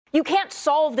You can't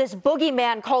solve this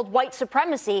boogeyman called white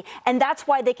supremacy, and that's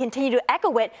why they continue to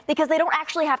echo it, because they don't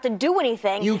actually have to do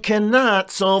anything. You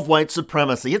cannot solve white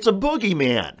supremacy. It's a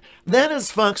boogeyman. That is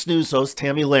Fox News host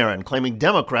Tomi Lahren claiming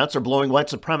Democrats are blowing white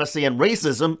supremacy and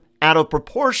racism out of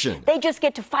proportion. They just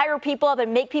get to fire people up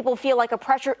and make people feel like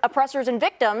oppressors and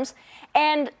victims,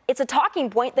 and it's a talking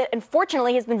point that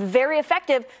unfortunately has been very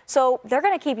effective, so they're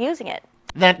going to keep using it.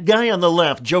 That guy on the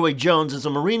left, Joey Jones, is a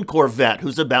Marine Corps vet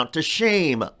who's about to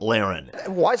shame Lahren.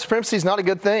 White supremacy is not a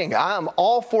good thing. I'm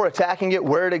all for attacking it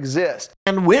where it exists.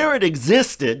 And where it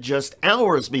existed just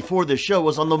hours before the show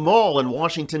was on the Mall in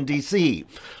Washington, D.C.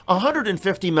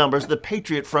 150 members of the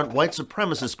Patriot Front white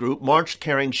supremacist group marched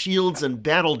carrying shields and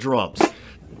battle drums.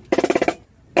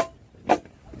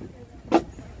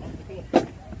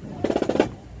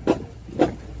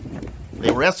 They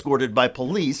were escorted by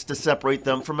police to separate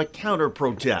them from a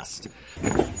counter-protest.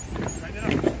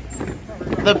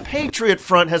 The Patriot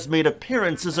Front has made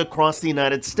appearances across the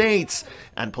United States,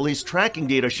 and police tracking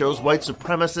data shows white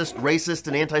supremacist, racist,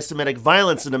 and anti-Semitic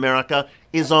violence in America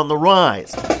is on the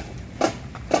rise.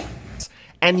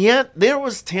 And yet, there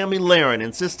was Tomi Lahren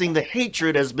insisting the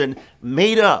hatred has been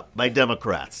made up by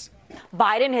Democrats.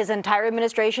 Biden, his entire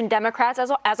administration, Democrats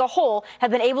as a whole,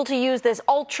 have been able to use this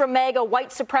ultra-mega white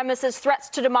supremacist threats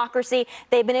to democracy.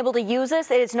 They've been able to use this.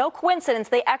 It is no coincidence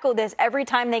they echo this every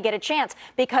time they get a chance,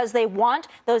 because they want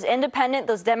those independent,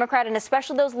 those Democrat, and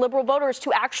especially those liberal voters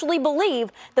to actually believe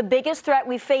the biggest threat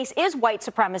we face is white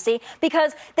supremacy,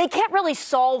 because they can't really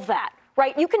solve that.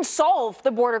 Right? You can solve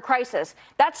the border crisis.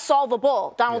 That's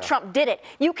solvable. Donald Trump did it.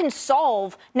 You can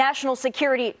solve national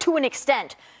security to an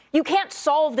extent. You can't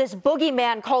solve this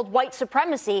boogeyman called white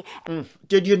supremacy.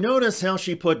 Did you notice how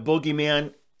she put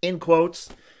boogeyman in quotes?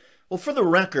 Well, for the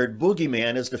record,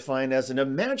 boogeyman is defined as an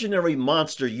imaginary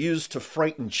monster used to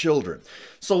frighten children.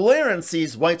 So Lahren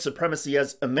sees white supremacy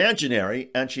as imaginary,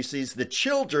 and she sees the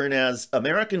children as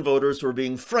American voters who are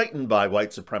being frightened by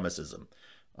white supremacism.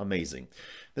 Amazing.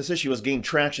 This issue has gained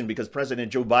traction because President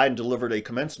Joe Biden delivered a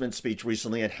commencement speech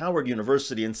recently at Howard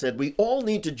University and said we all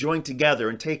need to join together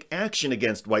and take action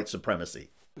against white supremacy.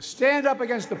 Stand up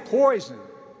against the poison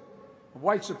of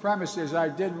white supremacy, as I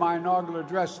did my inaugural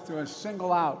address, to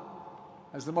single out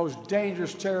as the most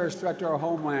dangerous terrorist threat to our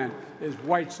homeland is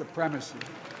white supremacy.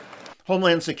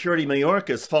 Homeland Security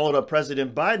Mayorkas followed up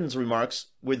President Biden's remarks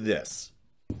with this.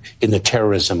 In the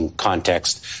terrorism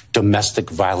context, domestic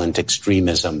violent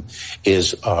extremism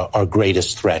is our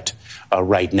greatest threat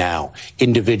right now.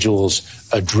 Individuals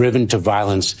driven to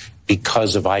violence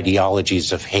because of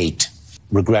ideologies of hate.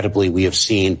 Regrettably, we have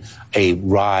seen a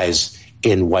rise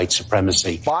in white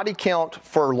supremacy. Body count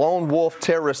for lone wolf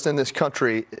terrorists in this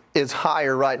country is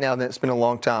higher right now than it's been a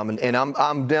long time, and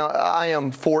I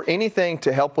am for anything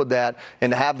to help with that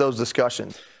and to have those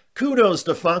discussions. Kudos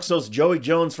to Fox host Joey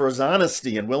Jones for his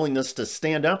honesty and willingness to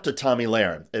stand up to Tomi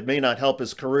Lahren. It may not help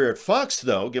his career at Fox,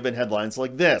 though, given headlines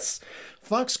like this.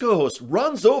 Fox co-host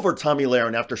runs over Tomi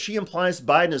Lahren after she implies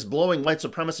Biden is blowing white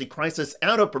supremacy crisis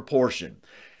out of proportion.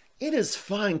 It is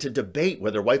fine to debate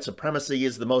whether white supremacy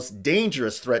is the most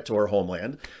dangerous threat to our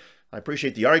homeland. I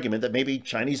appreciate the argument that maybe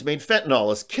Chinese-made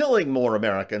fentanyl is killing more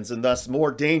Americans and thus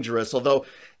more dangerous, although,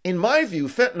 in my view,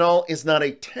 fentanyl is not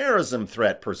a terrorism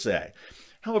threat per se.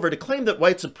 However, to claim that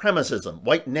white supremacism,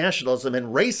 white nationalism, and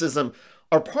racism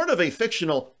are part of a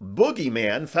fictional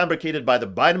boogeyman fabricated by the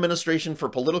Biden administration for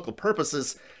political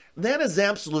purposes, that is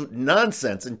absolute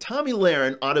nonsense, and Tomi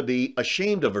Lahren ought to be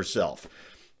ashamed of herself.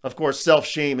 Of course,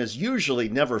 self-shame is usually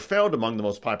never found among the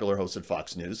most popular hosts at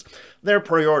Fox News. Their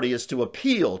priority is to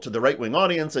appeal to the right-wing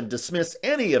audience and dismiss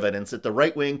any evidence that the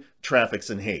right wing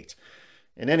traffics in hate.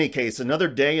 In any case, another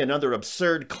day, another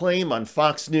absurd claim on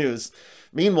Fox News.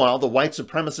 Meanwhile, the white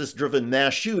supremacist-driven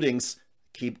mass shootings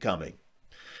keep coming.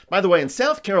 By the way, in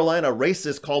South Carolina, a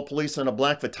racist called police on a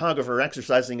black photographer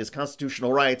exercising his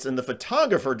constitutional rights, and the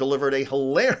photographer delivered a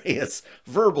hilarious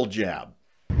verbal jab.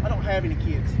 I don't have any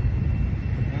kids.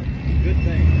 Good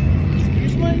thing.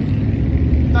 Excuse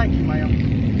me? Thank you, ma'am.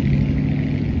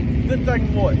 Good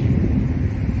thing what?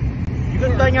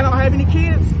 Good thing I don't have any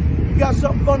kids? You got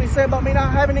something funny to say about me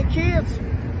not having any kids?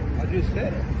 I just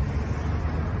said it.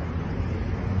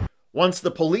 Once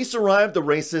the police arrived, the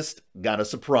racist got a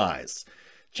surprise.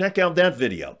 Check out that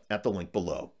video at the link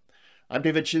below. I'm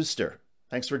David Shuster.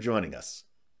 Thanks for joining us.